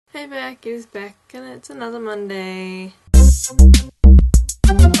Hey Becc, it is Becc and it's another Monday.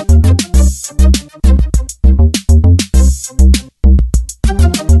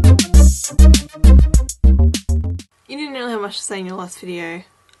 You didn't really have much to say in your last video,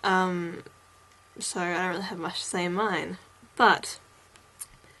 so I don't really have much to say in mine. But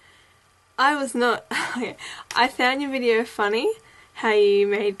I was not... okay, I found your video funny, how you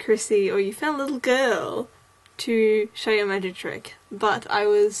made Chrissy, or you found a little girl to show your magic trick, but I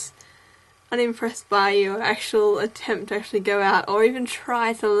was unimpressed by your actual attempt to actually go out or even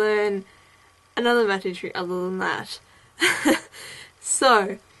try to learn another magic trick other than that.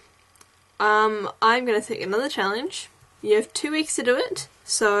 So, I'm going to take another challenge. You have 2 weeks to do it,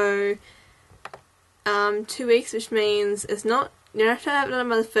 so 2 weeks, which means it's not, you don't have to have it done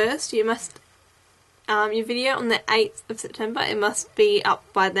by the 1st, you must, your video on the 8th of September, it must be up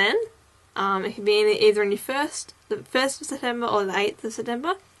by then. It can be either on your the 1st of September or the 8th of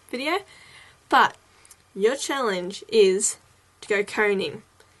September video, but your challenge is to go coning.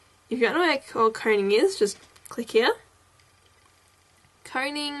 If you don't know what coning is, just click here.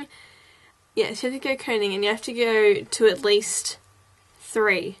 Coning, yes, you have to go coning and you have to go to at least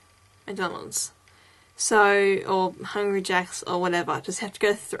 3 McDonald's. So, or Hungry Jack's or whatever, just have to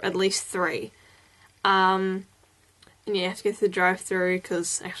go at least 3. And yeah, you have to go through the drive-thru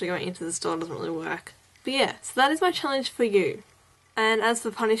because actually going into the store doesn't really work. But yeah, so that is my challenge for you. And as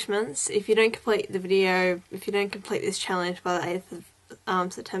for punishments, if you don't complete the video, if you don't complete this challenge by the 8th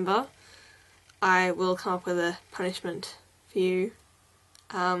of September, I will come up with a punishment for you.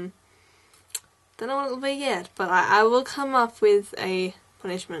 Don't know what it'll be yet, but I will come up with a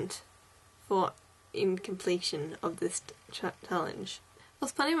punishment for incompletion of this challenge. I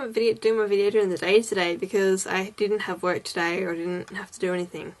was planning on doing my video during the day today because I didn't have work today or didn't have to do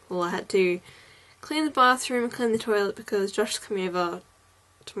anything. Well, I had to clean the bathroom and clean the toilet because Josh is coming over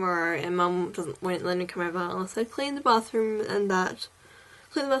tomorrow and Mum won't let me come over. So I clean the bathroom and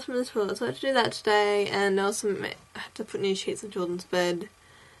clean the bathroom and the toilet. So I had to do that today, and also I had to put new sheets on Jordan's bed.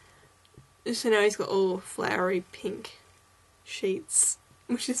 So now he's got all flowery pink sheets,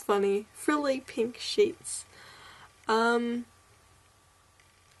 which is funny. Frilly pink sheets.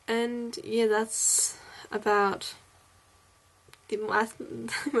 And yeah, that's about the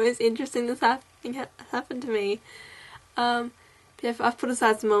most interesting that's happened to me. Yeah, I've put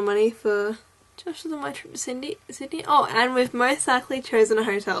aside some more money for Josh's and my trip to Sydney. Oh, and we've most likely chosen a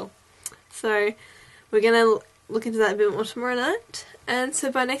hotel. So we're gonna look into that a bit more tomorrow night. And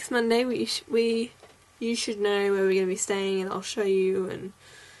so by next Monday, you should know where we're gonna be staying, and I'll show you. And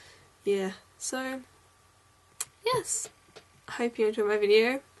yeah, so yes, I hope you enjoyed my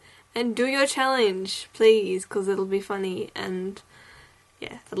video. And do your challenge, please, because it'll be funny. And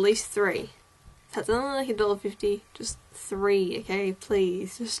yeah, at least 3. That's only like $1.50. Just 3, okay?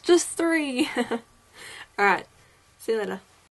 Please, just 3. All right. See you later.